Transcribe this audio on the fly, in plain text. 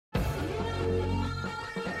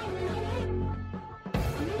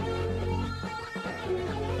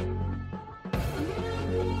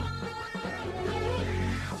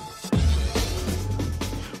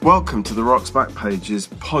Welcome to the Rock's Backpages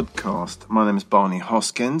podcast. My name is Barney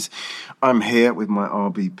Hoskins. I'm here with my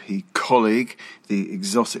RBP colleague, the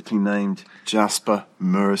exotically named Jasper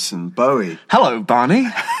Morrison Bowie. Hello, Barney.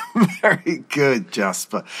 Very good,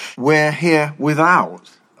 Jasper. We're here without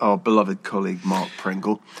our beloved colleague Mark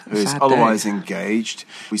Pringle, who is otherwise engaged.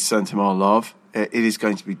 We sent him our love. It is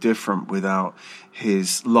going to be different without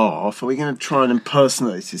his laugh. Are we going to try and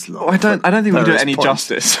impersonate his laugh? I don't think we do it any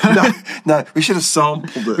justice. No, we should have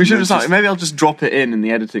sampled it. We should have maybe I'll just drop it in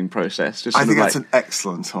the editing process. I think that's an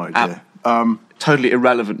excellent idea. Totally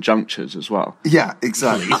irrelevant junctures as well. Yeah,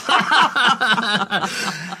 exactly.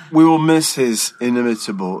 We will miss his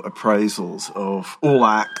inimitable appraisals of all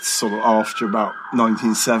acts sort of after about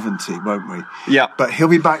 1970, won't we? Yeah. But he'll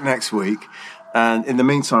be back next week. And in the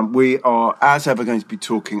meantime, we are, as ever, going to be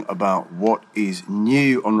talking about what is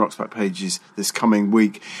new on Rock's Backpages this coming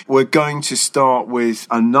week. We're going to start with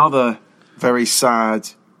another very sad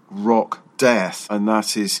rock death, and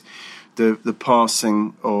that is the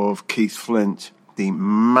passing of Keith Flint, the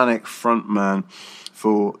manic frontman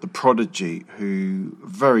for The Prodigy, who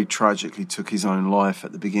very tragically took his own life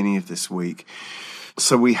at the beginning of this week.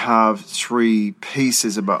 So we have three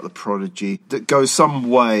pieces about The Prodigy that go some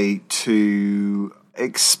way to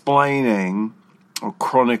explaining or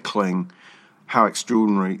chronicling how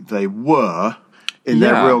extraordinary they were in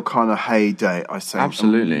their real kind of heyday, I think.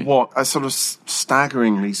 Absolutely. And what a sort of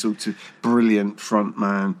staggeringly sort of brilliant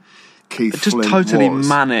frontman Keith Flint just totally was.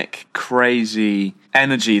 manic, crazy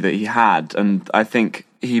energy that he had. And I think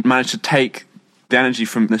he managed to take the energy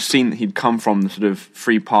from the scene that he'd come from, the sort of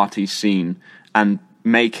free party scene, and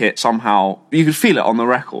make it somehow, you could feel it on the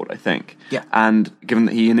record, I think. Yeah. And given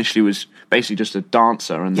that he initially was basically just a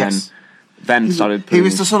dancer and then started putting... He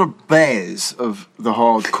was the sort of Bez of the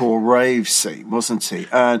hardcore rave scene, wasn't he?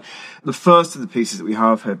 And the first of the pieces that we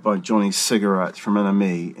have here by Johnny Cigarette from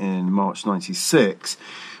NME in March 96,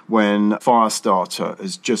 when Firestarter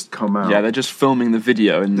has just come out. Yeah, they're just filming the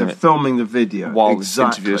video. They're filming the video while this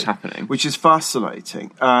interview is happening. Which is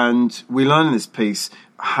fascinating. And we learn in this piece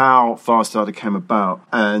how Firestarter came about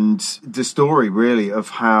and the story, really, of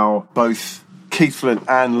how both Keith Flint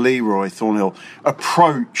and Leroy Thornhill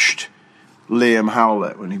approached Liam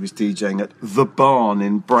Howlett when he was DJing at The Barn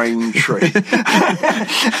in Braintree.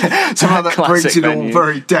 Somehow that brings it all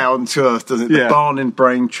very down to earth, doesn't it? Yeah. The Barn in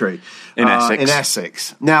Braintree. In Essex. In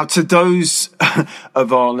Essex. Now, to those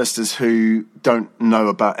of our listeners who don't know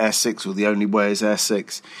about Essex, or the only way is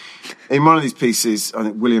Essex, in one of these pieces, I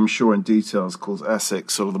think William Shaw in Details calls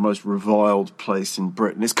Essex sort of the most reviled place in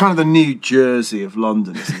Britain. It's kind of the New Jersey of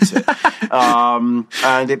London, isn't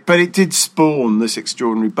it? But it did spawn this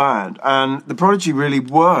extraordinary band, and the Prodigy really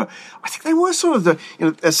were. I think they were sort of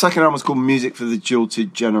their second album was called Music for the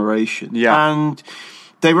Jilted Generation, and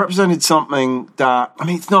they represented something that, I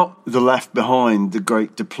mean, it's not the Left Behind, the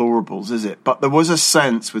great deplorables, is it? But there was a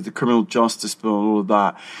sense with the criminal justice bill and all of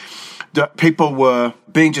that people were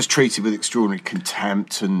being just treated with extraordinary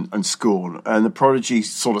contempt and scorn. And the Prodigy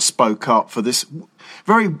sort of spoke up for this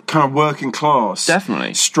very kind of working class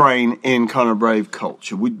strain in kind of rave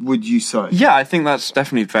culture. Would you say? Yeah, I think that's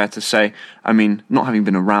definitely fair to say. I mean, not having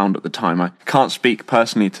been around at the time, I can't speak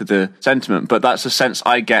personally to the sentiment, but that's a sense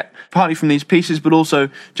I get partly from these pieces, but also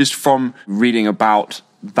just from reading about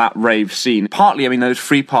that rave scene. Partly, I mean, those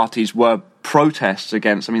free parties were protests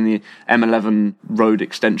against, I mean, the M11 road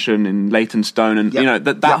extension in Leytonstone, and you know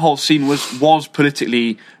that whole scene was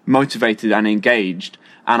politically motivated and engaged,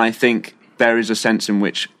 and I think there is a sense in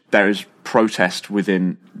which there is protest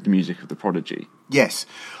within the music of the Prodigy. Yes,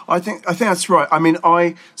 I think that's right. I mean,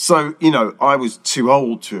 I was too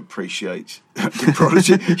old to appreciate the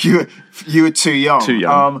Prodigy. You were too young. Too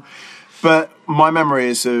young. But my memory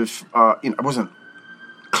is of I wasn't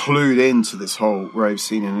clued into this whole rave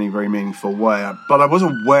scene in any very meaningful way, but I was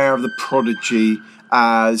aware of the Prodigy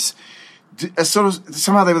as sort of,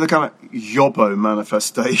 somehow they were the kind of yobbo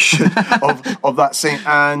manifestation of that scene,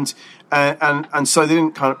 and so they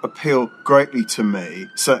didn't kind of appeal greatly to me.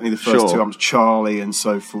 Certainly the first two albums, Charlie and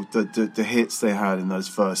so forth, the hits they had in those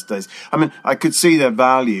first days. I mean, I could see their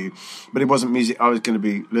value, but it wasn't music I was going to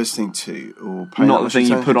be listening to or paying not the thing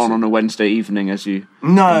you put on a Wednesday evening as you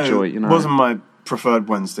enjoy. It wasn't my preferred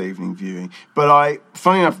Wednesday evening viewing. But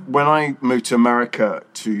funny enough, when I moved to America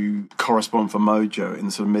to correspond for Mojo in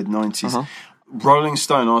the sort of mid-90s, Rolling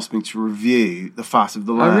Stone asked me to review The Fat of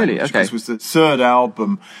the Land. Oh, really? Okay. Which was the third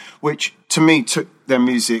album, which to me took their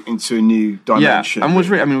music into a new dimension.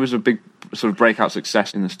 Yeah, and was a big sort of breakout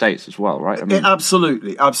success in the States as well, right? I mean,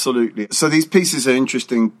 absolutely. So these pieces are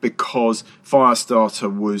interesting because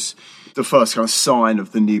Firestarter was the first kind of sign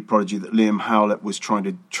of the new prodigy that Liam Howlett was trying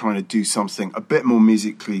to do something a bit more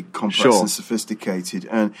musically complex and sophisticated.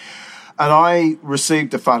 And I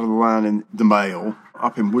received The Fat of the Land in the mail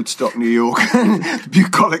up in Woodstock, New York, the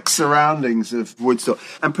bucolic surroundings of Woodstock,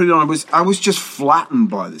 and put it on. I was just flattened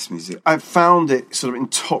by this music. I found it sort of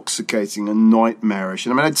intoxicating and nightmarish.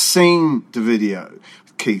 And I mean, I'd seen the video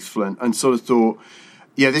with Keith Flint and sort of thought,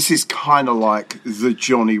 yeah, this is kind of like the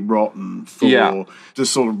Johnny Rotten for the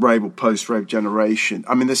sort of rave or post-rave generation.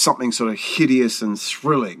 I mean, there's something sort of hideous and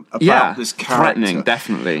thrilling about this character. Threatening,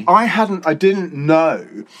 definitely. I didn't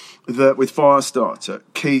know that with Firestarter,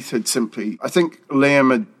 Keith had simply, I think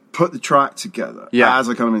Liam had put the track together as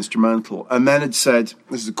a kind of instrumental, and then had said,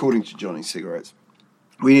 this is according to Johnny Cigarettes,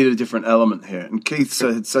 we need a different element here. And Keith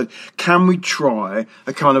had said, can we try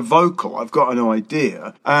a kind of vocal? I've got an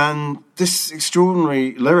idea. And this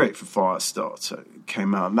extraordinary lyric for Firestarter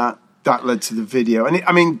came out, and that led to the video. And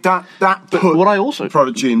that put what I also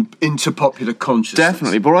Prodigy into popular consciousness.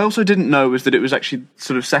 Definitely. But what I also didn't know was that it was actually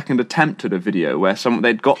sort of second attempt at a video where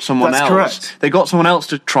they'd got someone else. Correct. They got someone else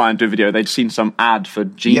to try and do a video. They'd seen some ad for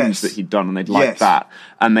jeans that he'd done, and they'd liked that.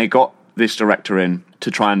 And they got this director in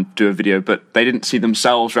to try and do a video, but they didn't see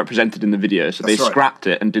themselves represented in the video, so they scrapped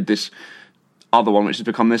it and did this other one, which has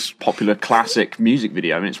become this popular classic music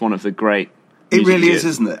video. I mean, it's one of the great... It really is,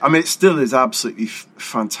 isn't it? I mean, it still is absolutely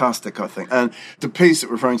fantastic, I think. And the piece that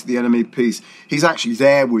we're referring to, the Enemy piece, he's actually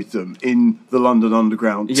there with them in the London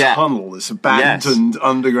Underground tunnel, this abandoned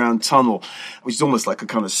underground tunnel, which is almost like a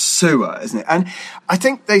kind of sewer, isn't it? And I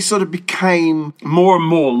think they sort of became more and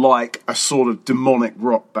more like a sort of demonic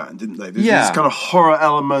rock band, didn't they? There's these kind of horror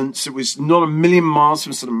elements. It was not a million miles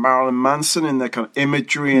from sort of Marilyn Manson in their kind of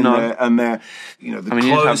imagery and their the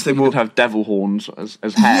clothes they wore. You could have devil horns as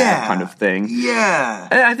hair kind of thing. Yeah,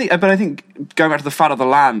 I think going back to The Fat of the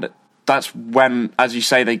Land, that's when, as you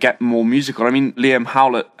say, they get more musical. I mean, Liam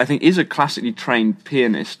Howlett, I think, is a classically trained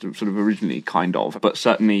pianist, sort of originally, kind of, but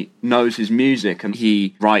certainly knows his music, and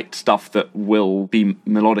he writes stuff that will be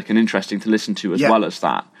melodic and interesting to listen to as well as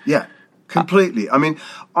that. Yeah, completely. I mean,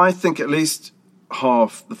 I think at least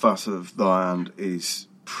half The Fat of the Land is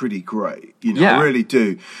pretty great, I really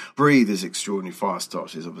do. Breathe is extraordinary.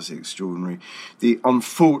 Firestarter is obviously extraordinary. The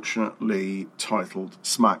unfortunately titled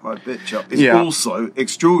Smack My Bitch Up is also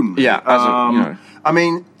extraordinary. I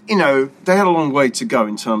mean, they had a long way to go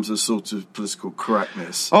in terms of sort of political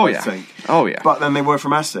correctness, I think. But then they were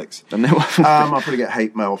from Essex. I'll probably get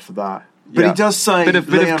hate mail for that. But he does say... Bit of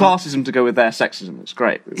classism to go with their sexism. It's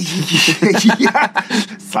great.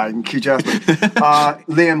 Thank you, Jasper.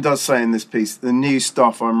 Liam does say in this piece, the new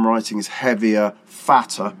stuff I'm writing is heavier,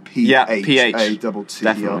 fatter,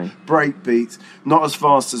 P-H-A-T-T-E-R, breakbeat, not as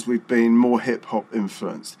fast as we've been, more hip-hop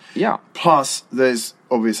influenced. Yeah. Plus, there's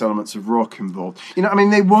obvious elements of rock involved.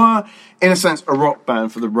 They were, in a sense, a rock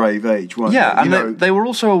band for the rave age, weren't they? Yeah, and they were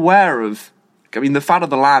also aware of... I mean, The Fat of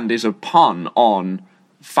the Land is a pun on...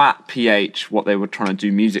 Fat PH, what they were trying to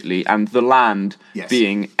do musically, and the land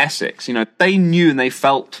being Essex. They knew and they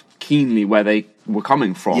felt keenly where they were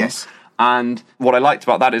coming from. Yes. And what I liked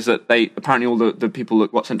about that is that apparently all the people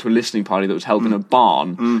that got sent to a listening party that was held in a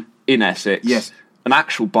barn in Essex. Yes. An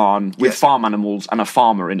actual barn with farm animals and a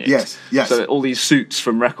farmer in it. Yes. So all these suits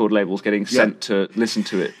from record labels getting sent to listen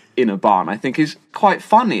to it in a barn, I think, is quite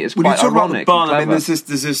funny. It's quite ironic. About the barn, there's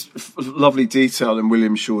this lovely detail in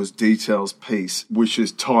William Shaw's Details piece, which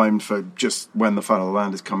is timed for just when The Fat of the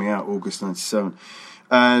Land is coming out, August 97.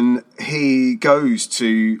 And he goes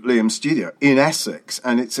to Liam's studio in Essex,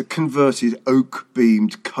 and it's a converted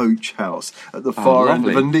oak-beamed coach house at the far end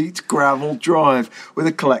of a neat gravel drive with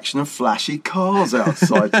a collection of flashy cars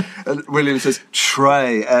outside. And William says,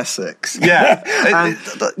 Trey Essex. Yeah.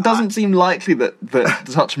 It doesn't seem likely that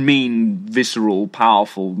such mean, visceral,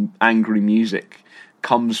 powerful, angry music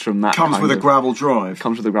comes from that. Comes with a gravel drive.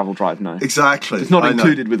 Comes with a gravel drive, no. Exactly. It's not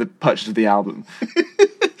included with the purchase of the album.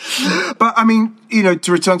 But, I mean,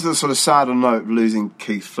 to return to the sort of sadder note of losing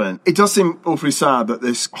Keith Flint, it does seem awfully sad that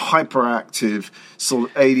this hyperactive, sort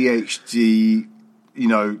of ADHD,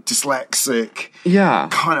 dyslexic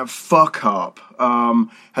kind of fuck-up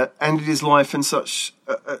had ended his life in such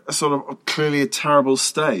a sort of clearly a terrible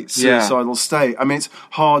state, suicidal state. I mean, it's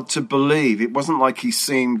hard to believe. It wasn't like he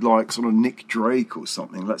seemed like sort of Nick Drake or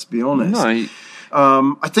something, let's be honest. No,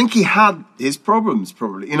 I think he had his problems,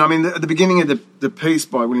 probably. At the beginning of the piece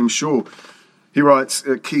by William Shaw, he writes,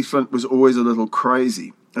 Keith Flint was always a little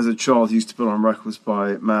crazy. As a child, he used to put on records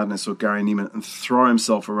by Madness or Gary Neiman and throw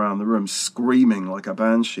himself around the room, screaming like a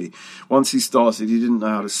banshee. Once he started, he didn't know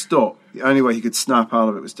how to stop. The only way he could snap out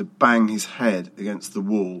of it was to bang his head against the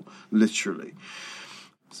wall, literally.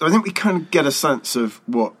 So I think we kind of get a sense of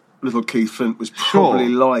what little Keith Flint was probably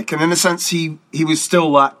like. And in a sense, he was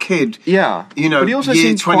still that kid. Yeah. You know, but he also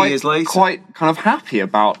 20 years later. quite kind of happy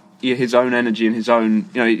about his own energy and his own,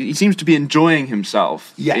 he seems to be enjoying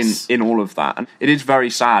himself in all of that. And it is very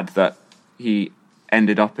sad that he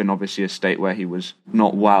ended up in, obviously, a state where he was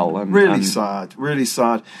not well. And sad, really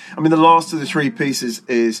sad. I mean, the last of the three pieces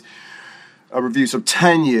is a review sort of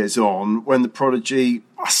 10 years on, when the Prodigy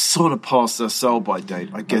sort of passed their sell-by date,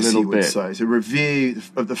 I guess you would say. It's a review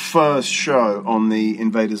of the first show on the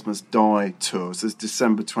Invaders Must Die tour. So it's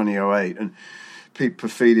December 2008. And Pete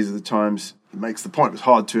Perfides at the Times makes the point, it was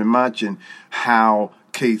hard to imagine how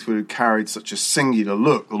Keith would have carried such a singular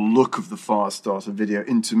look, the look of the Firestarter video,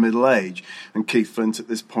 into middle age. And Keith Flint at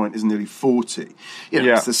this point is nearly 40.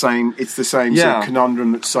 It's the same sort of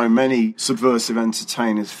conundrum that so many subversive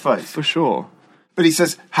entertainers face. For sure. But he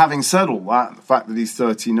says, having said all that, the fact that he's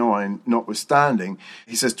 39 notwithstanding,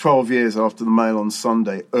 he says 12 years after the Mail on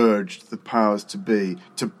Sunday urged the powers to be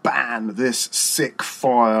to ban this sick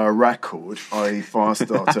fire record, i.e.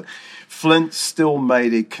 Firestarter, Flint still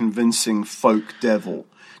made a convincing folk devil.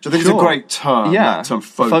 Which I think is a great term, that term,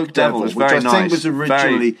 folk devil, which I think was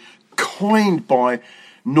originally coined by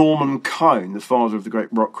Norman Cohn, the father of the great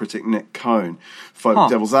rock critic Nick Cohn.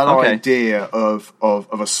 Folk devils, that idea of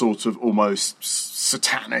a sort of almost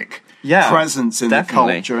satanic presence in the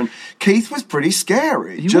culture. And Keith was pretty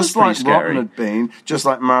scary, just like Rotten had been, just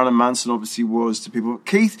like Marilyn Manson obviously was to people.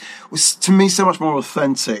 Keith was, to me, so much more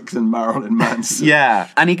authentic than Marilyn Manson. Yeah,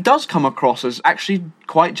 and he does come across as actually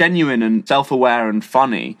quite genuine and self-aware and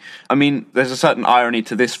funny. I mean, there's a certain irony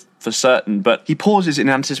to this for certain, but he pauses in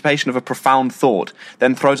anticipation of a profound thought,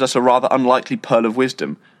 then throws us a rather unlikely pearl of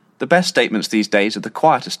wisdom. The best statements these days are the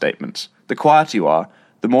quieter statements. The quieter you are,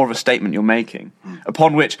 the more of a statement you're making.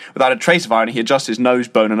 Upon which, without a trace of irony, he adjusts his nose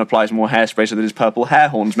bone and applies more hairspray so that his purple hair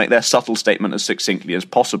horns make their subtle statement as succinctly as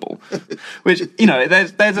possible. Which,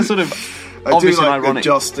 there's a sort of I do like ironic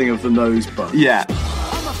adjusting of the nose bone. Yeah.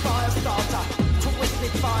 I'm a fire starter,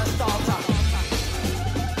 twisted fire starter.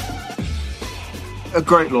 A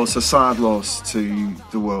great loss, a sad loss to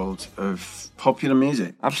the world of popular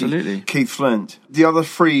music. Absolutely. Keith Flint. The other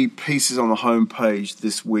three pieces on the homepage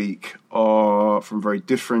this week are from very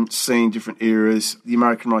different eras. The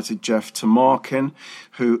American writer Jeff Tamarkin,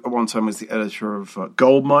 who at one time was the editor of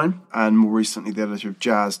Goldmine, and more recently the editor of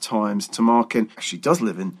Jazz Times. Tamarkin actually does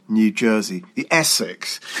live in New Jersey, the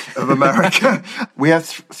Essex of America. We have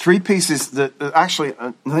three pieces that actually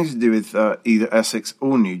nothing to do with either Essex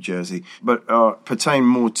or New Jersey, but pertain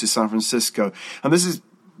more to San Francisco. And this is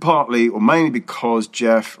partly or mainly because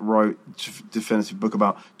Jeff wrote a definitive book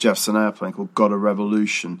about Jefferson Airplane called God of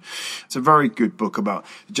Revolution. It's a very good book about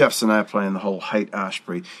Jefferson Airplane and the whole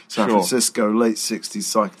Haight-Ashbury, San Francisco, late 60s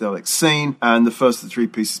psychedelic scene. And the first of the three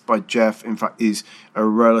pieces by Jeff, in fact, is a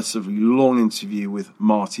relatively long interview with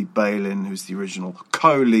Marty Balin, who's the original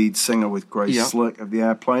co-lead singer with Grace Slick of the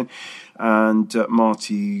Airplane. And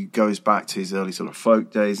Marty goes back to his early sort of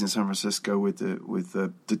folk days in San Francisco with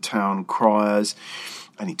the town criers.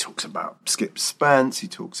 And he talks about Skip Spence, he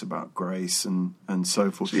talks about Grace and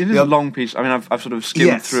so forth. It is a long piece. I mean, I've sort of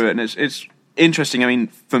skimmed through it, and it's interesting. I mean,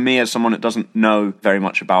 for me, as someone that doesn't know very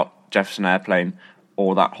much about Jefferson Airplane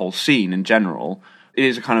or that whole scene in general, it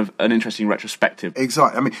is a kind of an interesting retrospective.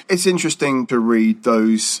 Exactly. I mean, it's interesting to read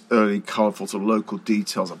those early colourful sort of local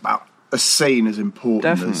details about a scene as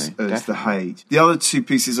important as the Haight. The other two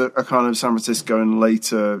pieces are kind of San Francisco in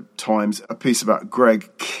later times. A piece about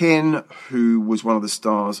Greg Kihn, who was one of the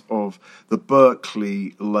stars of the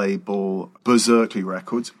Berkeley label Berserkly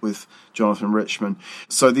Records with Jonathan Richman.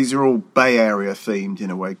 So these are all Bay Area themed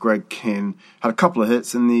in a way. Greg Kihn had a couple of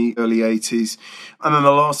hits in the early 80s. And then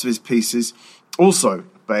the last of his pieces, also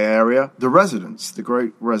Bay Area, The Residents, the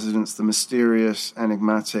great Residents, the mysterious,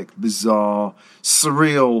 enigmatic, bizarre,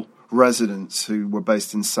 surreal residents who were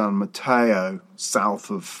based in San Mateo, south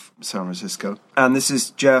of San Francisco. And this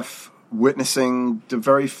is Jeff witnessing the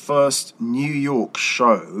very first New York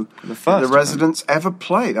show the Residents ever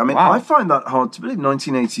played. I mean, I find that hard to believe.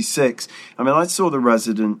 1986. I mean, I saw the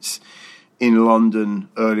Residents in London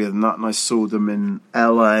earlier than that, and I saw them in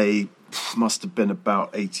LA, must have been about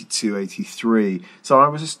 82, 83. So I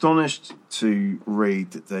was astonished to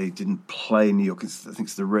read that they didn't play New York, I think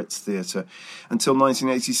it's the Ritz Theatre, until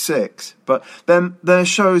 1986. But then their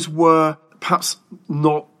shows were perhaps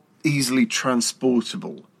not easily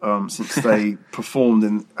transportable, since they performed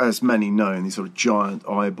in, as many know, in these sort of giant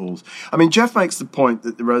eyeballs. I mean, Jeff makes the point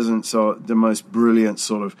that the Residents are the most brilliant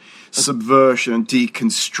sort of subversion and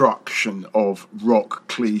deconstruction of rock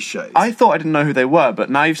cliches. I thought I didn't know who they were, but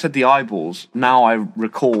now you've said the eyeballs, now I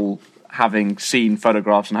recall having seen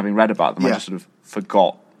photographs and having read about them. I just sort of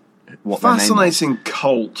forgot what their name was. Fascinating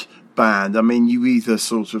cult band. I mean, you either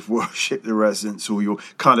sort of worship the Residents or you're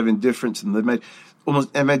kind of indifferent to them.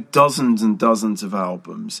 They've made dozens and dozens of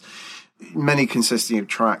albums, many consisting of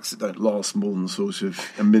tracks that don't last more than sort of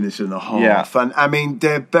a minute and a half. Yeah. And I mean,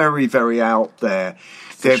 they're very, very out there.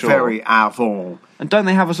 They're very avant. And don't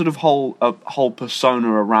they have a sort of whole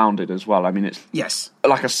persona around it as well? I mean, it's Yes.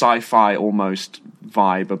 like a sci-fi almost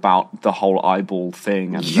vibe about the whole eyeball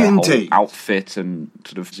thing and their whole Indeed. outfit and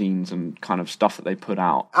sort of zines and kind of stuff that they put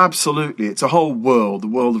out. Absolutely. It's a whole world, the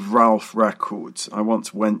world of Ralph Records. I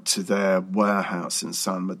once went to their warehouse in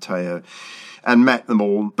San Mateo and met them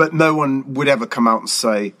all, but no one would ever come out and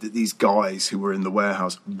say that these guys who were in the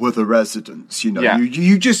warehouse were the Residents. You know, Yeah.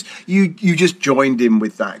 you just joined in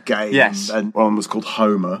with that game. Yes. And one was called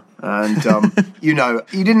Homer, and you know,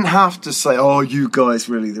 you didn't have to say, "Oh, you guys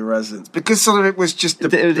really the Residents," because sort of it was just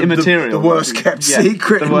It was immaterial. the worst kept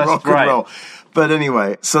secret the in worst, rock and right. roll. But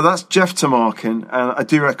anyway, so that's Jeff Tamarkin, and I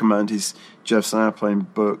do recommend his Jeff's Airplane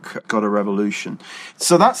book, God a Revolution.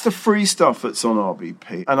 So that's the free stuff that's on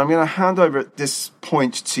RBP. And I'm going to hand over at this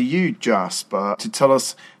point to you, Jasper, to tell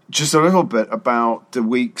us just a little bit about the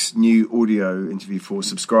week's new audio interview for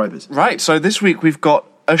subscribers. Right, so this week we've got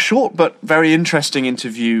a short but very interesting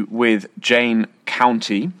interview with Jane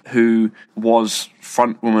County, who was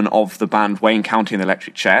frontwoman of the band Wayne County and the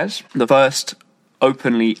Electric Chairs, the first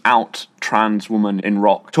openly out trans woman in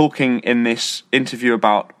rock, talking in this interview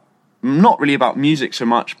about, not really about music so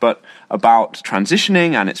much, but about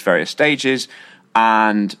transitioning and its various stages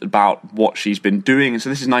and about what she's been doing. And so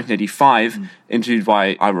this is 1985, interviewed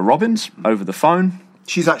by Ira Robbins over the phone.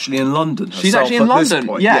 She's actually in London herself. She's actually in at this London,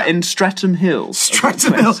 point. yeah, in Streatham Hills.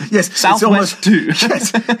 Streatham Hill, yes. Southwest 2.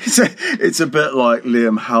 Yes, it's a bit like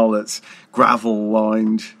Liam Howlett's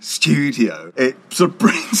gravel-lined studio. It sort of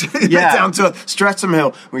brings it down to Streatham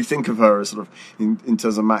Hill. We think of her as sort of, in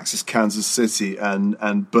terms of Max's Kansas City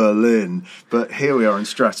and Berlin, but here we are in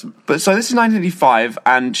Streatham. But so this is 1985,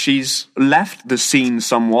 and she's left the scene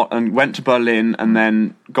somewhat and went to Berlin and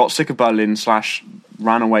then got sick of Berlin /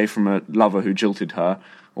 ran away from a lover who jilted her,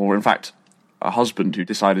 or in fact a husband who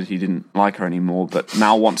decided he didn't like her anymore but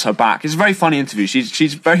now wants her back. It's a very funny interview.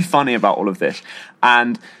 She's very funny about all of this.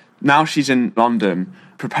 And now she's in London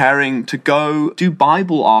preparing to go do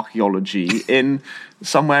Bible archaeology in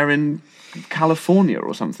somewhere in California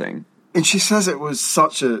or something. And she says it was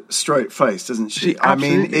such a straight face, doesn't she? I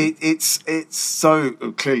mean, it's so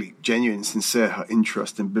clearly genuine, sincere, her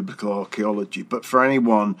interest in biblical archaeology. But for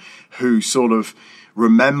anyone who sort of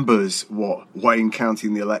remembers what Wayne County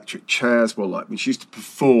and the Electric Chairs were like, when she used to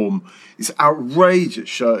perform these outrageous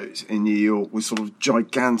shows in New York with sort of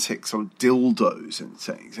gigantic sort of dildos and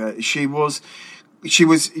things, she was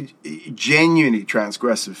a genuinely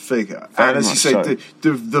transgressive figure. Very and as you much say,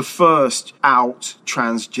 so. the first out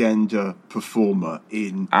transgender performer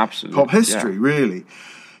in Absolutely, pop history, really.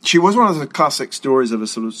 She was one of the classic stories of a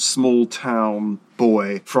sort of small town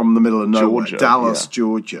boy from the middle of nowhere, Georgia, Dallas, yeah.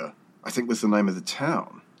 Georgia, I think was the name of the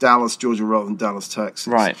town. Dallas, Georgia, rather than Dallas, Texas.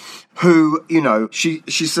 Right. Who, you know, she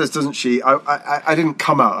says, doesn't she, I didn't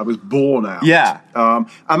come out, I was born out. Yeah.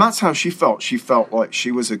 And that's how she felt. She felt like she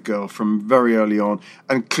was a girl from very early on.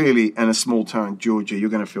 And clearly, in a small town in Georgia, you're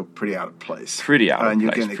going to feel pretty out of place. Pretty out of and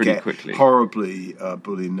place, you're going to pretty get quickly. horribly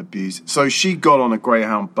bullied and abused. So she got on a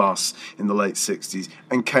Greyhound bus in the late 60s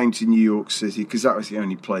and came to New York City because that was the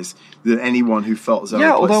only place that anyone who felt as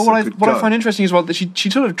Yeah, although what I go. find interesting as well, that she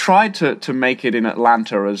sort of tried to make it in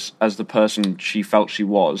Atlanta as the person she felt she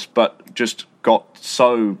was, but just got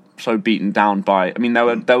so beaten down by. I mean, there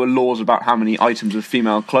were laws about how many items of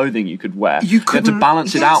female clothing you could wear. You had to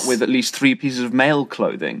balance it out with at least 3 pieces of male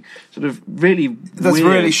clothing. Sort of really. That's weird.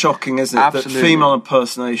 really shocking, isn't it? Absolutely. That female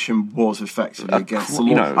impersonation was effectively against the law.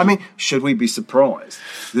 you know. I mean, should we be surprised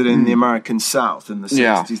that in the American South in the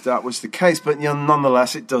 60s that was the case? But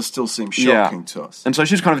nonetheless, it does still seem shocking to us. And so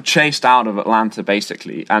she was kind of chased out of Atlanta,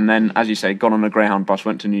 basically, and then, as you say, got on a Greyhound bus,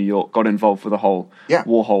 went to New York, got involved with the whole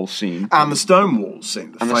Warhol scene. And the Stonewall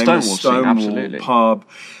scene, the famous Stonewall pub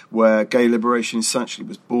where gay liberation essentially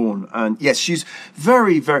was born. And yes, she's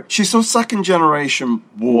she's sort of second generation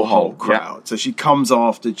Warhol crowd. So she comes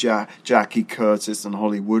after Jackie Curtis and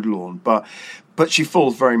Holly Woodlawn, but she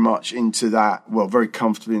falls very much into that, very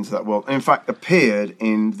comfortably into that world. And in fact, appeared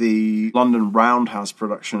in the London Roundhouse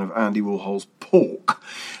production of Andy Warhol's Pork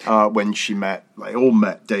when they all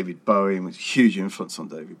met David Bowie and was a huge influence on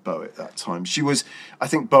David Bowie at that time. I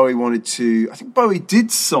think Bowie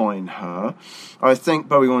did sign her. I think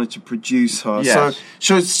Bowie wanted to produce her. Yes.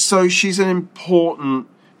 So she's an important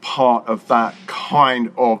part of that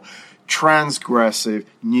kind of transgressive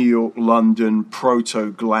New York, London,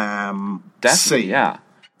 proto-glam Definitely, scene. yeah.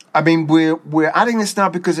 I mean, we're adding this now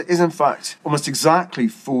because it is, in fact, almost exactly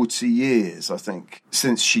 40 years, I think,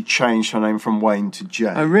 since she changed her name from Wayne to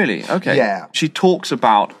Jane. Oh, really? Okay. Yeah. She talks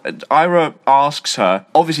about... Ira asks her,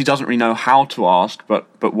 obviously doesn't really know how to ask, but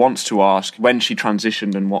wants to ask when she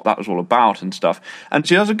transitioned and what that was all about and stuff. And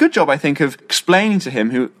she does a good job, I think, of explaining to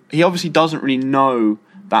him, who he obviously doesn't really know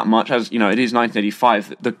that much, as, you know, it is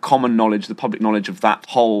 1985, the common knowledge, the public knowledge of that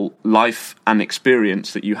whole life and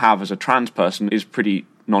experience that you have as a trans person is pretty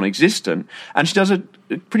non-existent. And she does a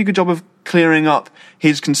pretty good job of clearing up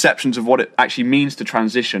his conceptions of what it actually means to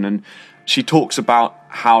transition. And she talks about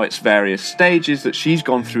how it's various stages that she's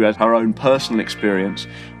gone through as her own personal experience.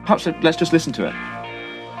 Perhaps let's just listen to it.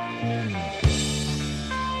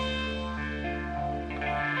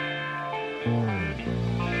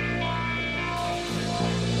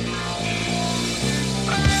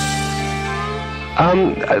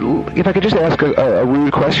 If I could just ask a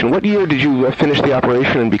rude question, what year did you finish the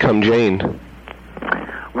operation and become Jane?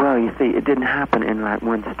 Well, you see, it didn't happen in like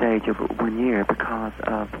one stage of 1 year because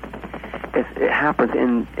it happens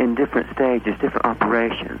in different stages, different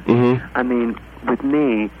operations. Mm-hmm. I mean, with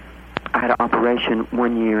me, I had an operation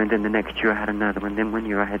 1 year, and then the next year I had another one. Then 1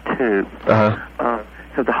 year I had two. Uh-huh.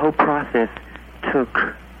 So the whole process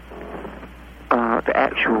took the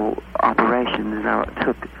actual operations. Now it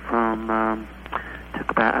took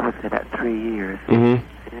about, I would say, about 3 years.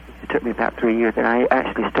 Mm-hmm. It took me about 3 years, and I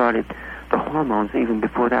actually started the hormones even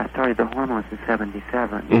before that. I started the hormones in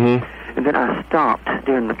 '77, Mm-hmm. and then I stopped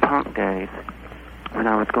during the punk days when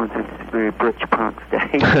I was going through this very butch punk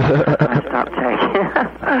stage. I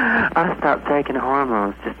stopped taking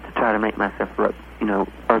hormones just to try to make myself look, you know,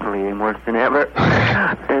 ugly and worse than ever.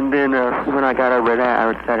 And then when I got over that,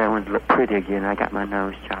 I decided I wanted to look pretty again. I got my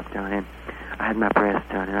nose chopped done, and I had my breasts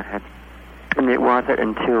done, and it wasn't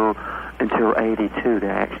until '82 that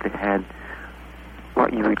I actually had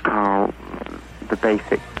what you would call the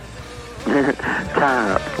basic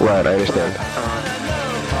tie-up. Right, I understand.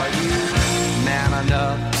 Are you man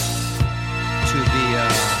enough to be a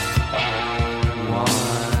one?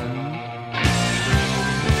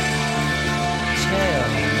 Tell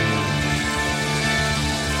me.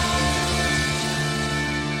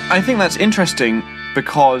 I think that's interesting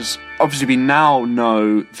because obviously we now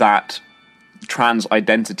know that trans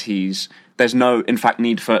identities, there's no, in fact,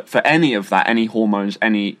 need for any of that, any hormones,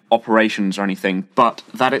 any operations or anything, but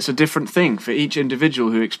that it's a different thing for each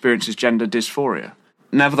individual who experiences gender dysphoria.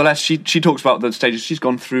 Nevertheless, she talks about the stages she's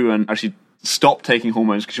gone through and actually stopped taking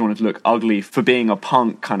hormones because she wanted to look ugly for being a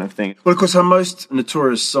punk kind of thing. Well, of course, her most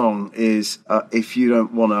notorious song is If You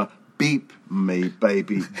Don't Wanna Beep Me,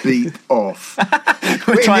 Baby, Beep Off.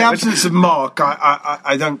 In the absence of Mark,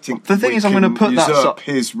 I don't think the thing is, I'm going to put that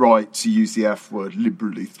his right to use the F word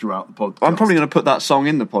liberally throughout the podcast. I'm probably going to put that song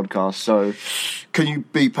in the podcast, so... Can you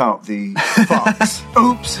beep out the fucks?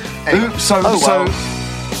 Oops. Oops. So...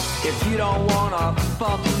 If you don't wanna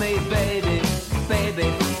fuck me, baby,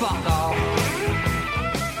 fuck off.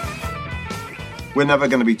 We're never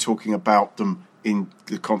going to be talking about them in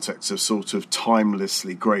the context of sort of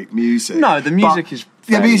timelessly great music. No, the music is...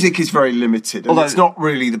 The music is very limited, and although it's not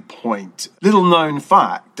really the point. Little known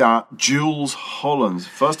fact that Jules Holland's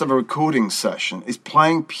first ever recording session is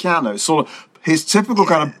playing piano, sort of his typical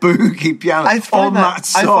kind of boogie piano on that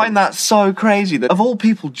song. I find that so crazy that of all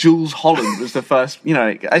people, Jules Holland was the first, you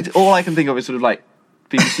know, all I can think of is sort of like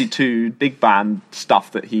BBC Two big band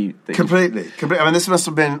stuff that he... Completely. I mean, this must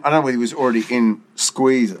have been, I don't know whether he was already in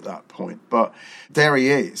Squeeze at that point, but there he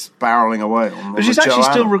is, barreling away on But she's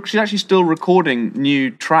actually still recording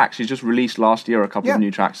new tracks. She's just released last year a couple of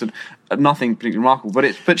new tracks, and nothing particularly remarkable.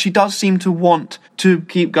 But she does seem to want to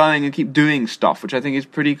keep going and keep doing stuff, which I think is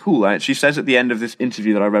pretty cool. She says at the end of this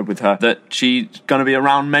interview that I read with her that she's going to be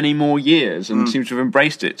around many more years and seems to have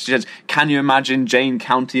embraced it. She says, "Can you imagine Jane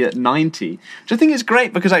County at 90?" Which I think is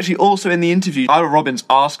great because actually also in the interview, Ira Robbins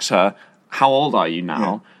asks her, "How old are you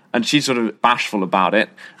now?" Yeah. And she's sort of bashful about it.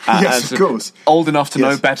 Yes, of course. Old enough to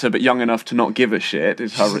know better, but young enough to not give a shit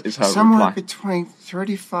is her Somewhere reply. Between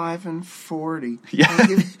 35 and 40. Yeah.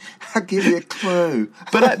 I'll give you a clue.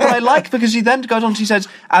 But I like, because she then goes on, she says,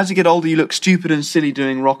 as you get older, you look stupid and silly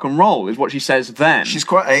doing rock and roll, is what she says then. She's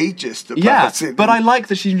quite ageist about it. But I like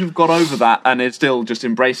that she seems to have got over that and is still just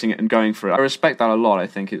embracing it and going for it. I respect that a lot. I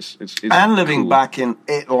think it's and living cool. back in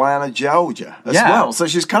Atlanta, Georgia as well. So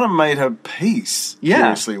she's kind of made her peace,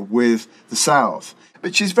 seriously, with the South.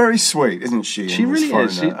 But she's very sweet, isn't she? She really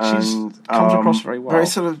is. She comes across very well. Very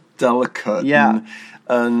sort of delicate. Yeah.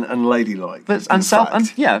 And ladylike.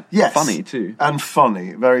 Funny too. And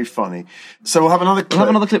funny, very funny. So we'll have another clip. We'll have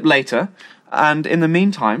another clip later. And in the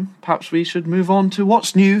meantime, perhaps we should move on to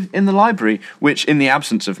what's new in the library, which, in the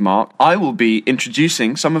absence of Mark, I will be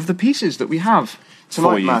introducing some of the pieces that we have for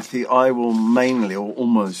Tonight, you. Matthew, I will mainly or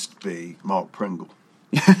almost be Mark Pringle.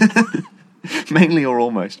 Mainly or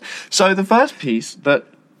almost. So the first piece that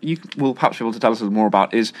you will perhaps be able to tell us a little more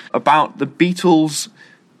about is about the Beatles'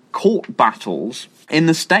 court battles in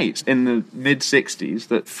the States in the mid-'60s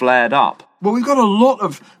that flared up. Well, we've got a lot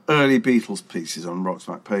of early Beatles pieces on Rock's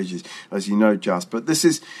Back Pages, as you know, Jas, but this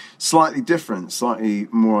is slightly different, slightly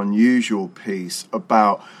more unusual piece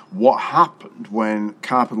about what happened when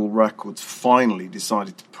Capitol Records finally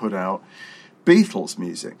decided to put out Beatles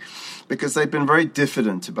music, because they've been very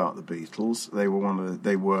diffident about the Beatles.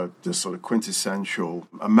 They were the sort of quintessential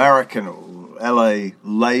American or LA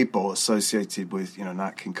label associated with,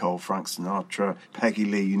 Nat King Cole, Frank Sinatra, Peggy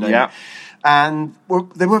Lee, you name it. And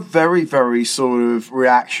they were very, very sort of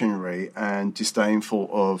reactionary and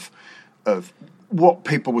disdainful of what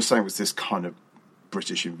people were saying was this kind of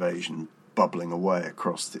British invasion bubbling away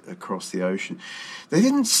across the ocean. They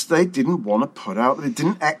didn't want to put out. They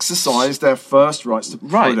didn't exercise their first rights to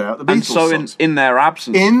put out the Beatles. And so songs. in their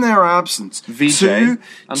absence, VJ and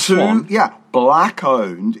Swan. Black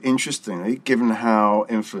owned. Interestingly, given how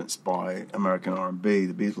influenced by American R&B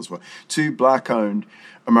the Beatles were, two black owned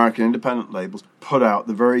American independent labels put out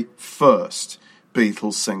the very first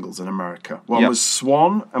Beatles singles in America. One was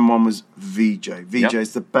Swan and one was VJ. VJ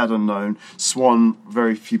is the better known. Swan,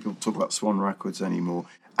 very few people talk about Swan Records anymore.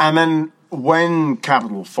 And then when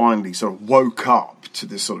Capitol finally sort of woke up to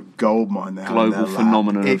this sort of goldmine they had in their global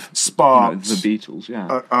phenomenon it of sparked the Beatles,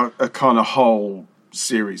 a kind of whole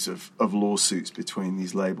series of lawsuits between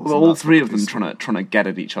these labels. Well, all three of them trying to get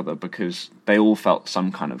at each other because they all felt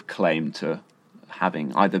some kind of claim to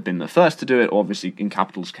having either been the first to do it, or obviously in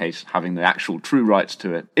Capitol's case, having the actual true rights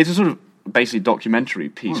to it. It's a sort of basically documentary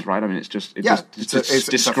piece, right? I mean, it's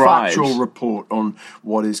a factual report on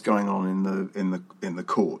what is going on in the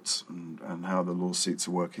courts and how the lawsuits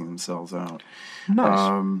are working themselves out.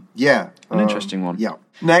 Nice. An interesting one. Yeah.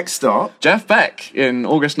 Next up, Jeff Beck in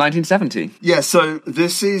August 1970. Yeah, so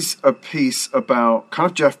this is a piece about kind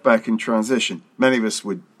of Jeff Beck in transition. Many of us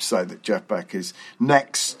would say that Jeff Beck is,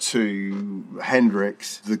 next to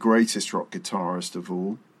Hendrix, the greatest rock guitarist of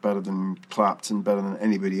all, better than Clapton, better than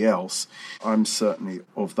anybody else. I'm certainly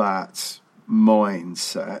of that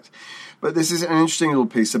mindset. But this is an interesting little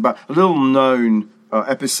piece about a little known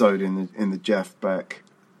episode in the Jeff Beck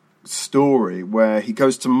story where he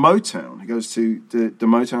goes to Motown. He goes to the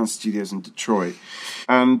Motown studios in Detroit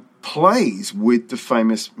and plays with the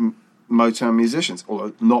famous Motown musicians,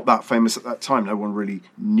 although not that famous at that time. No one really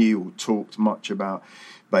knew or talked much about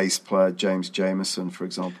bass player James Jamerson, for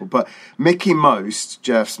example. But Mickey Most,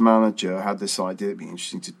 Jeff's manager, had this idea it'd be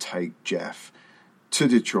interesting to take Jeff to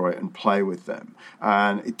Detroit and play with them.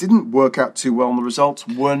 And it didn't work out too well, and the results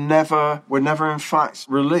were never in fact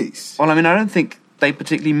released. Well, I mean, I don't think they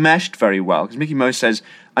particularly meshed very well, because Mickey Most says,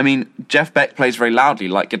 I mean, Jeff Beck plays very loudly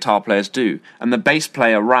like guitar players do, and the bass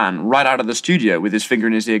player ran right out of the studio with his finger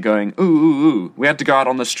in his ear going, ooh, ooh, ooh. We had to go out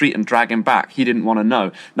on the street and drag him back. He didn't want to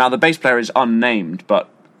know. Now, the bass player is unnamed, but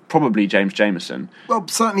probably James Jamerson. Well,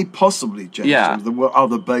 certainly possibly James Jamerson. There were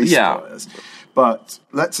other bass players, but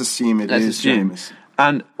let's assume it is Jamerson.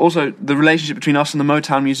 And also, the relationship between us and the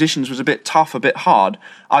Motown musicians was a bit tough, a bit hard.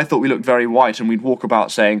 I thought we looked very white, and we'd walk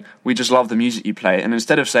about saying, we just love the music you play. And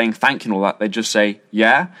instead of saying thank you and all that, they'd just say,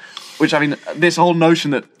 yeah. Which, I mean, this whole notion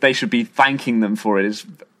that they should be thanking them for it is,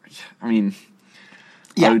 I mean,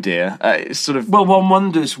 oh dear. It's sort of... Well, one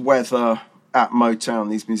wonders whether at Motown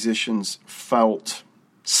these musicians felt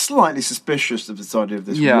slightly suspicious of this idea of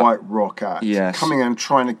this white rock act coming in and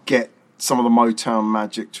trying to get some of the Motown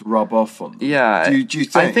magic to rub off on them. Yeah. Do you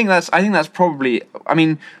think? I think that's probably, I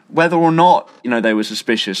mean, whether or not, they were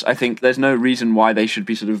suspicious, I think there's no reason why they should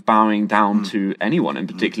be sort of bowing down to anyone in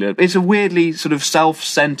particular. It's a weirdly sort of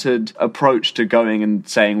self-centered approach to going and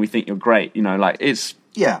saying, we think you're great, it's...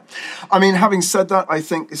 Yeah. I mean, having said that, I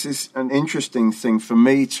think this is an interesting thing for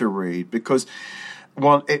me to read, because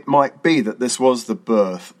well, it might be that this was the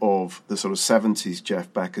birth of the sort of 70s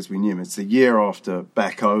Jeff Beck as we knew him. It's the year after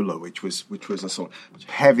Beck-Ola, which was a sort of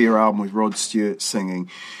heavier album with Rod Stewart singing.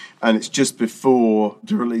 And it's just before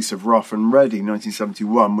the release of Rough and Ready,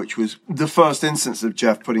 1971, which was the first instance of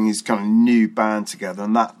Jeff putting his kind of new band together.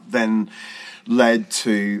 And that then led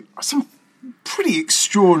to some pretty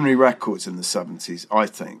extraordinary records in the 70s, I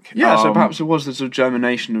think. Yeah, so perhaps it was the sort of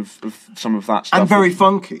germination of some of that stuff. And very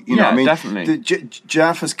funky. You know, I mean, definitely.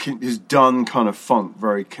 Jaff has done kind of funk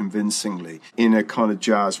very convincingly in a kind of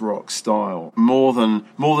jazz rock style, more than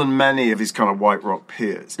many of his kind of white rock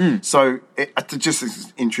peers. So it just is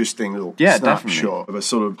an interesting little snapshot definitely. of a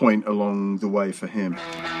sort of point along the way for him.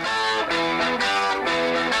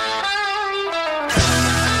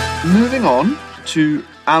 Moving on to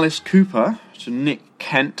Alice Cooper, to Nick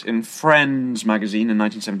Kent in Friends magazine in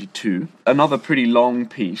 1972. Another pretty long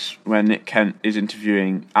piece where Nick Kent is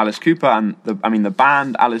interviewing Alice Cooper and the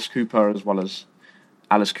band Alice Cooper as well as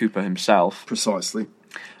Alice Cooper himself. Precisely.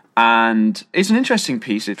 And it's an interesting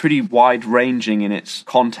piece. It's pretty wide-ranging in its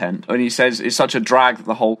content. And he says it's such a drag that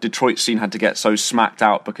the whole Detroit scene had to get so smacked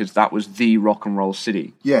out because that was the rock and roll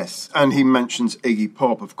city. Yes, and he mentions Iggy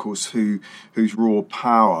Pop, of course, whose Raw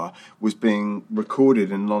Power was being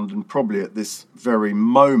recorded in London probably at this very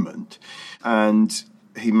moment. And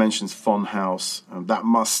he mentions Funhouse. That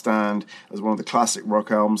must stand as one of the classic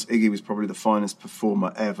rock albums. Iggy was probably the finest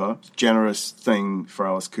performer ever. Generous thing for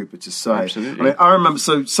Alice Cooper to say. Absolutely. I mean, I remember,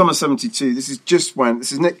 so summer 72, this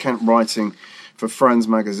is Nick Kent writing for Friends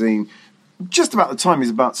magazine, just about the time he's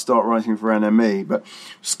about to start writing for NME, but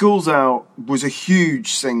School's Out was a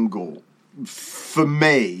huge single for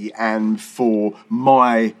me and for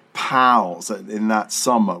my pals in that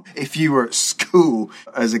summer. If you were at school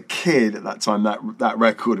as a kid at that time, that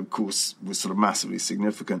record, of course, was sort of massively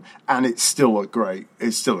significant, and it's still a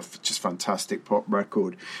just fantastic pop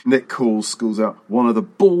record. Nick calls School's Out one of the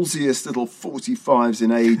ballsiest little 45s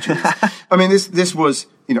in ages. I mean, this was,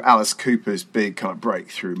 you know, Alice Cooper's big kind of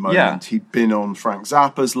breakthrough moment. Yeah. He'd been on Frank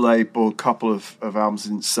Zappa's label, a couple of albums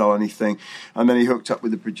didn't sell anything, and then he hooked up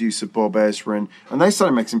with the producer Bob Ezrin, and they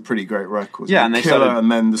started making some pretty great records. Yeah, and they Killer, started...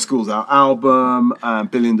 and then the School's Out album, and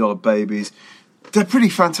 $1 Billion Babies. They're pretty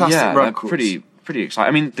fantastic records. They're pretty exciting.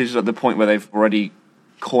 I mean, this is at the point where they've already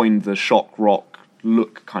coined the shock rock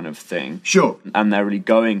look kind of thing. Sure. And they're really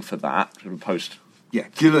going for that sort of post. Yeah,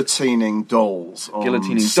 guillotining dolls on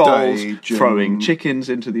Guillotining stage, dolls, throwing chickens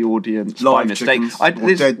into the audience live by mistake. chickens, or dead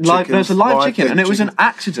There's chickens, a live live chicken, dead and it was an chickens.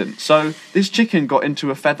 accident. So this chicken got into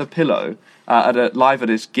a feather pillow live at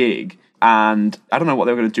his gig, and I don't know what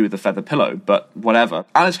they were going to do with the feather pillow, but whatever.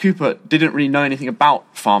 Alice Cooper didn't really know anything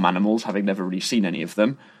about farm animals, having never really seen any of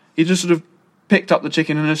them. He just sort of picked up the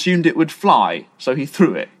chicken and assumed it would fly, so he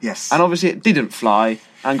threw it. Yes. And obviously it didn't fly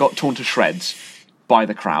and got torn to shreds by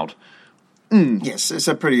the crowd. Yes, it's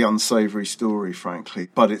a pretty unsavoury story, frankly,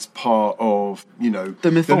 but it's part of, you know,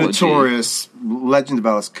 The mythology. notorious legend of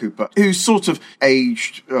Alice Cooper, who's sort of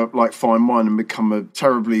aged like fine wine and become a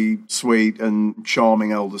terribly sweet and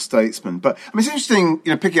charming elder statesman. But I mean, it's interesting,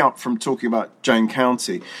 you know, picking up from talking about Jane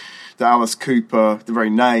County, that Alice Cooper, the very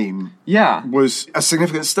name, was a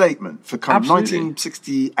significant statement for kind Absolutely. of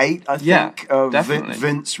 1968, I Yeah, think. definitely.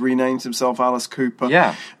 Vince renamed himself Alice Cooper.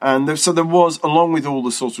 Yeah. And there was, along with all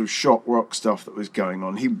the sort of shock rock stuff that was going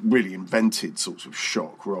on, he really invented sort of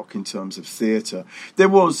shock rock in terms of theatre. There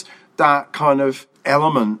was that kind of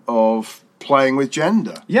element of playing with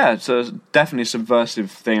gender. Yeah, it's definitely a subversive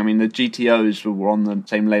thing. I mean, the GTOs were on the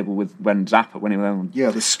same label with when Zappa, when he was on. Yeah,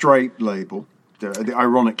 the straight label. The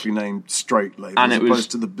ironically named straight label, And as it was-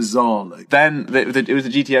 opposed to the bizarre label. Then it was the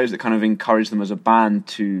GTOs that kind of encouraged them as a band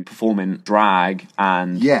to perform in drag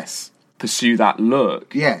and Yes. pursue that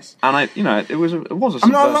look. Yes. And it was a I mean, I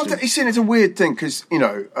subversive. loved it. You see, it's a weird thing because, you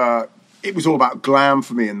know, it was all about glam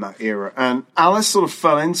for me in that era. And Alice sort of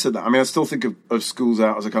fell into that. I mean, I still think of School's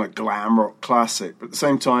Out as a kind of glam rock classic. But at the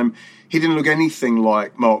same time, he didn't look anything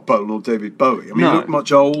like Mark Bolan or David Bowie. I mean, No. he looked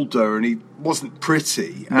much older and he wasn't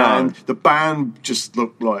pretty. No. And the band just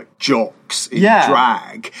looked like jocks in Yeah.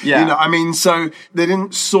 drag. Yeah. You know, I mean, so they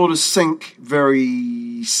didn't sort of sync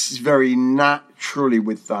very, very naturally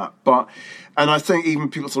with that. And I think even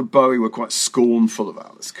people sort of Bowie were quite scornful of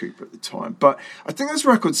Alice Cooper at the time. But I think those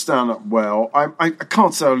records stand up well. I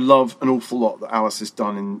can't say I love an awful lot that Alice has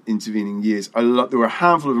done in intervening years. There were a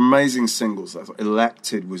handful of amazing singles. I thought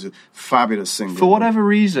Elected was a fabulous single. For whatever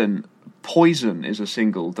reason, Poison is a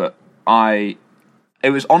single that it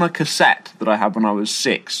was on a cassette that I had when I was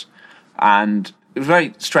 6, and it was a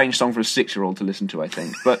very strange song for a 6-year-old to listen to, I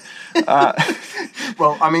think. But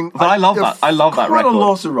Well, I mean... But I love that. I love that quite record. a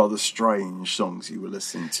lot of rather strange songs you were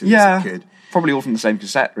listening to yeah, as a kid. probably all from the same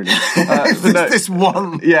cassette, really. But no, this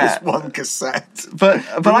one cassette. but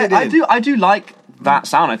Bring it in. I do like that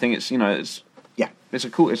sound. I think it's, you know, it's Yeah. It's a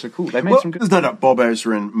cool. They made Well, some good. there's no doubt Bob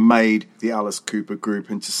Ezrin made the Alice Cooper group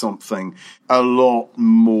into something a lot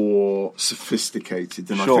more sophisticated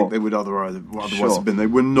than I Sure. think they would otherwise Sure. have been. They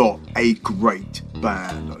were not a great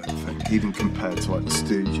band, I don't think, even compared to like the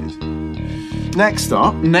Stooges. Next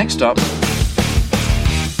up,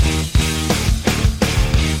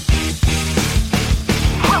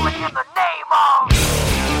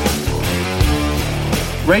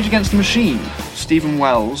 Rage Against the Machine, Stephen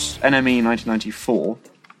Wells, NME 1994.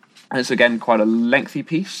 And it's again quite a lengthy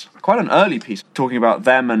piece, quite an early piece, talking about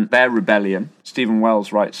them and their rebellion. Stephen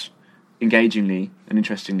Wells writes engagingly and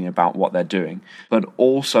interestingly about what they're doing, but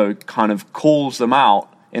also kind of calls them out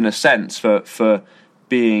in a sense for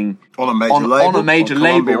being on a major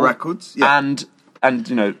label, Columbia Records, yeah. and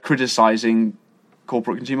you know, criticizing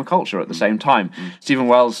corporate consumer culture at the same time. Stephen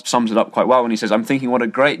Wells sums it up quite well when he says, "I'm thinking what a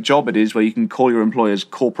great job it is where you can call your employers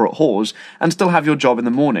corporate whores and still have your job in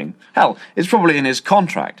the morning. Hell, it's probably in his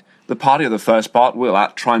contract. The party of the first part will,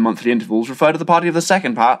 at tri-monthly intervals, refer to the party of the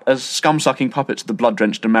second part as scum-sucking puppets of the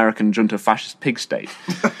blood-drenched American junta fascist pig state."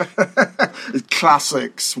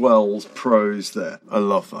 Classic Swells prose there. I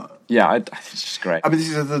love that. Yeah, it's just great. I mean, this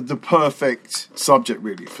is the perfect subject,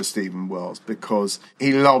 really, for Stephen Wells, because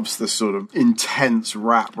he loves the sort of intense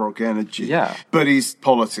rap rock energy. Yeah. But his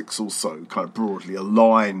politics also kind of broadly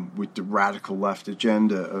align with the radical left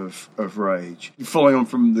agenda of Rage. Following on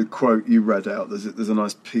from the quote you read out, there's a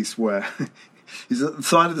nice piece where he's at the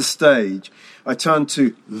side of the stage. I turn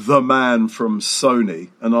to the man from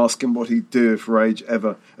Sony and ask him what he'd do if Rage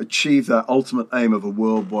ever achieved that ultimate aim of a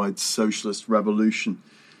worldwide socialist revolution.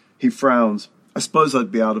 He frowns. I suppose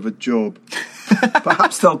I'd be out of a job.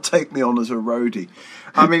 Perhaps they'll take me on as a roadie.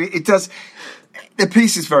 I mean, it does. The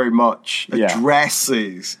piece is very much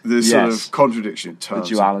addresses the sort of contradiction in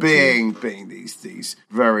terms of being these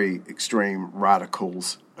very extreme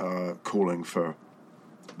radicals calling for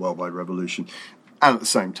worldwide revolution, and at the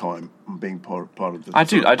same time being part of the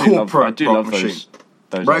corporate rock machine.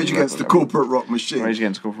 Those Rage Against the corporate rock machine. Rage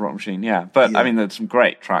Against the corporate rock machine. Yeah, but I mean, there's some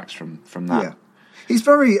great tracks from that. Yeah. He's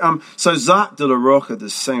very so Zach De La Rocca, the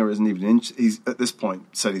singer, isn't even he's at this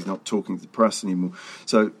point said he's not talking to the press anymore.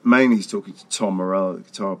 So mainly he's talking to Tom Morello, the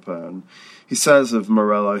guitar player, and he says of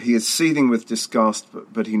Morello, he is seething with disgust,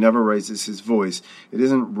 but he never raises his voice. It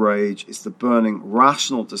isn't rage, it's the burning,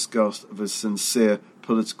 rational disgust of a sincere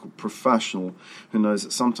political professional who knows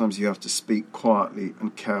that sometimes you have to speak quietly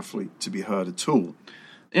and carefully to be heard at all.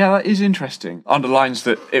 Yeah, that is interesting. Underlines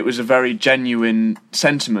that it was a very genuine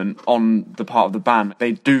sentiment on the part of the band.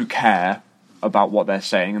 They do care about what they're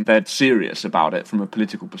saying, and they're serious about it from a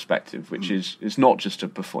political perspective, which is not just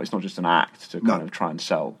it's not just an act to kind of try and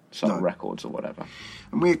sell records or whatever.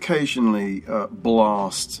 And we occasionally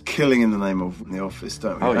blast "Killing in the Name of" in the office,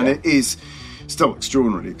 don't we? Oh, yeah. And it is still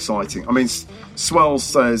extraordinarily exciting. I mean, Swells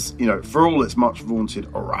says, you know, for all its much vaunted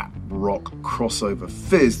rap rock crossover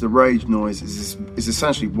fizz, the Rage noise is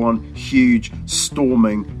essentially one huge,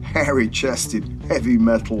 storming, hairy-chested, heavy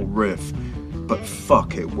metal riff. But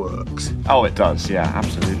fuck, it works. Oh, it does, yeah,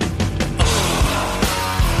 absolutely.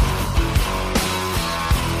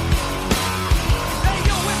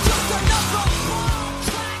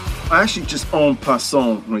 I actually just en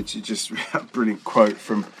passant wanted to just read a brilliant quote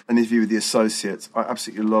from an interview with The Associates. I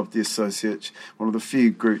absolutely loved The Associates, one of the few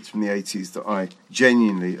groups from the 80s that I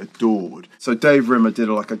genuinely adored. So Dave Rimmer did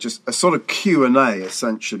a sort of Q&A,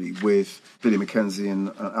 essentially, with Billy Mackenzie and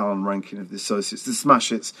Alan Rankin of The Associates. The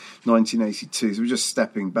Smash Hits 1982, so we're just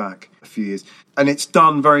stepping back a few years. And it's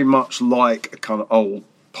done very much like a kind of old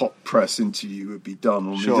pop press interview would be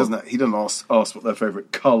done. Sure. He doesn't ask what their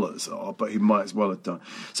favourite colours are, but he might as well have done.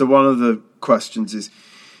 So one of the questions is,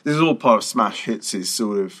 this is all part of Smash Hits'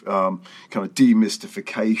 sort of kind of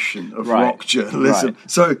demystification of rock journalism. Right.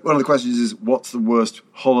 So one of the questions is, what's the worst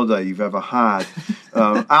holiday you've ever had?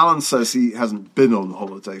 Alan says he hasn't been on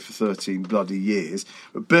holiday for 13 bloody years,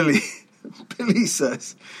 but Billy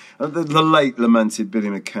says, the late lamented Billy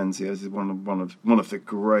Mackenzie, as one of the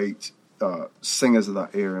great singers of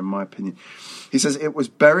that era, in my opinion. He says, it was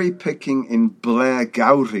berry picking in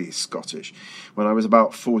Blairgowrie, Scottish, when I was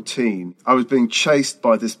about 14. I was being chased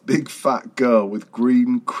by this big fat girl with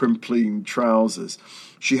green crimpling trousers.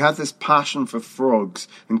 She had this passion for frogs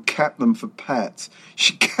and kept them for pets.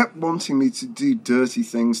 She kept wanting me to do dirty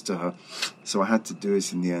things to her, so I had to do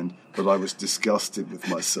it in the end, but I was disgusted with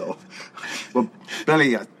myself. Well,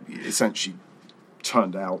 Billy essentially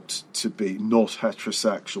turned out to be not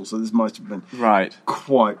heterosexual, so this might have been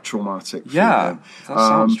quite traumatic for him. That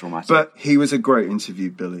sounds traumatic. But he was a great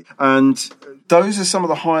interview, Billy. And those are some of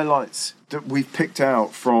the highlights that we've picked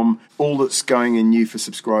out from all that's going in new for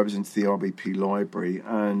subscribers into the RBP library,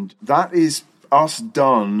 and that is us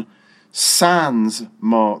done sans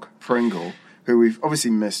Mark Pringle, who we've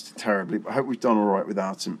obviously missed terribly, but I hope we've done all right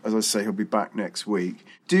without him. As I say, he'll be back next week.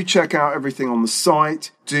 Do check out everything on the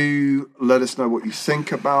site. Do let us know what you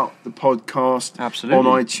think about the podcast. Absolutely. On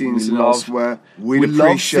iTunes and elsewhere. We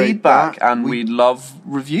appreciate love feedback that. and we love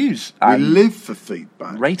reviews. We And live for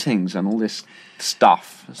feedback. ratings and all this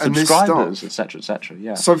stuff. And this Subscribers, stuff. etc., etc.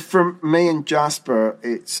 Yeah. So from me and Jasper,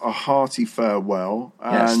 it's a hearty farewell.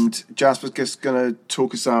 Yes. And Jasper's just going to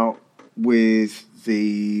talk us out with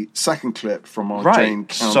the second clip from our Jane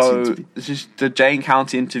County interview. This is the Jane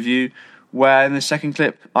County interview, where in the second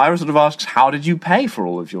clip, Ira sort of asks, how did you pay for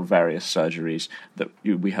all of your various surgeries that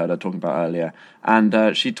we heard her talking about earlier?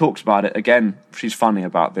 And she talks about it. Again, she's funny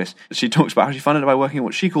about this. She talks about how she funded it by working at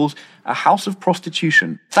what she calls a house of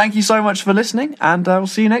prostitution. Thank you so much for listening, and we'll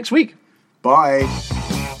see you next week. Bye.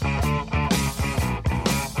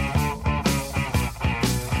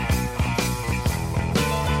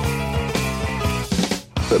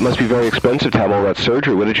 It must be very expensive to have all that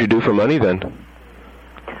surgery. What did you do for money then?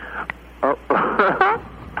 Oh,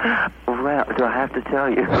 well, do I have to tell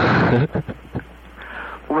you?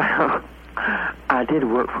 Well, I did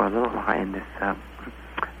work for a little while in this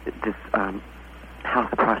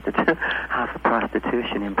house of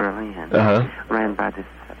prostitution in Berlin, ran by this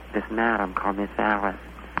madam called Miss Alice,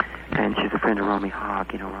 and she's a friend of Romy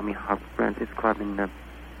Hogg. You know, Romy Hogg runs this club in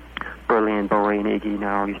Berlin. Bowie and Iggy,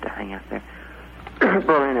 all used to hang out there.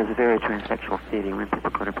 Berlin is a very transsexual city. When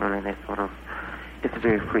people go to Berlin, it's a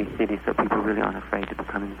very free city, so people really aren't afraid to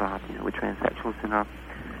become involved, with transsexuals and all.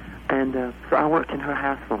 And so I worked in her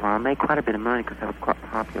house for a while. I made quite a bit of money because I was quite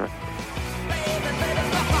popular.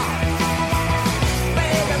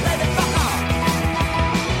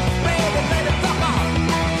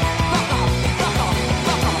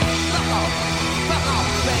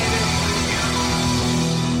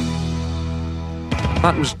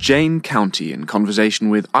 That was Jane County in conversation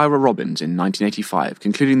with Ira Robbins in 1985,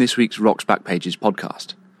 concluding this week's Rock's Back Pages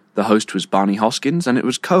podcast. The host was Barney Hoskins, and it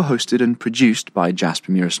was co-hosted and produced by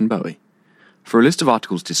Jasper Murison Bowie. For a list of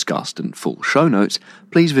articles discussed and full show notes,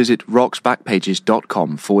 please visit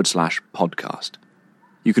rocksbackpages.com/podcast.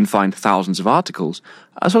 You can find thousands of articles,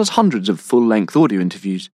 as well as hundreds of full-length audio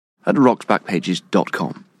interviews, at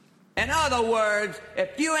rocksbackpages.com. In other words,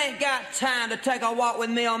 if you ain't got time to take a walk with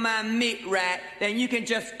me on my meat rack, then you can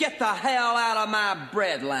just get the hell out of my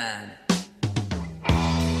bread line.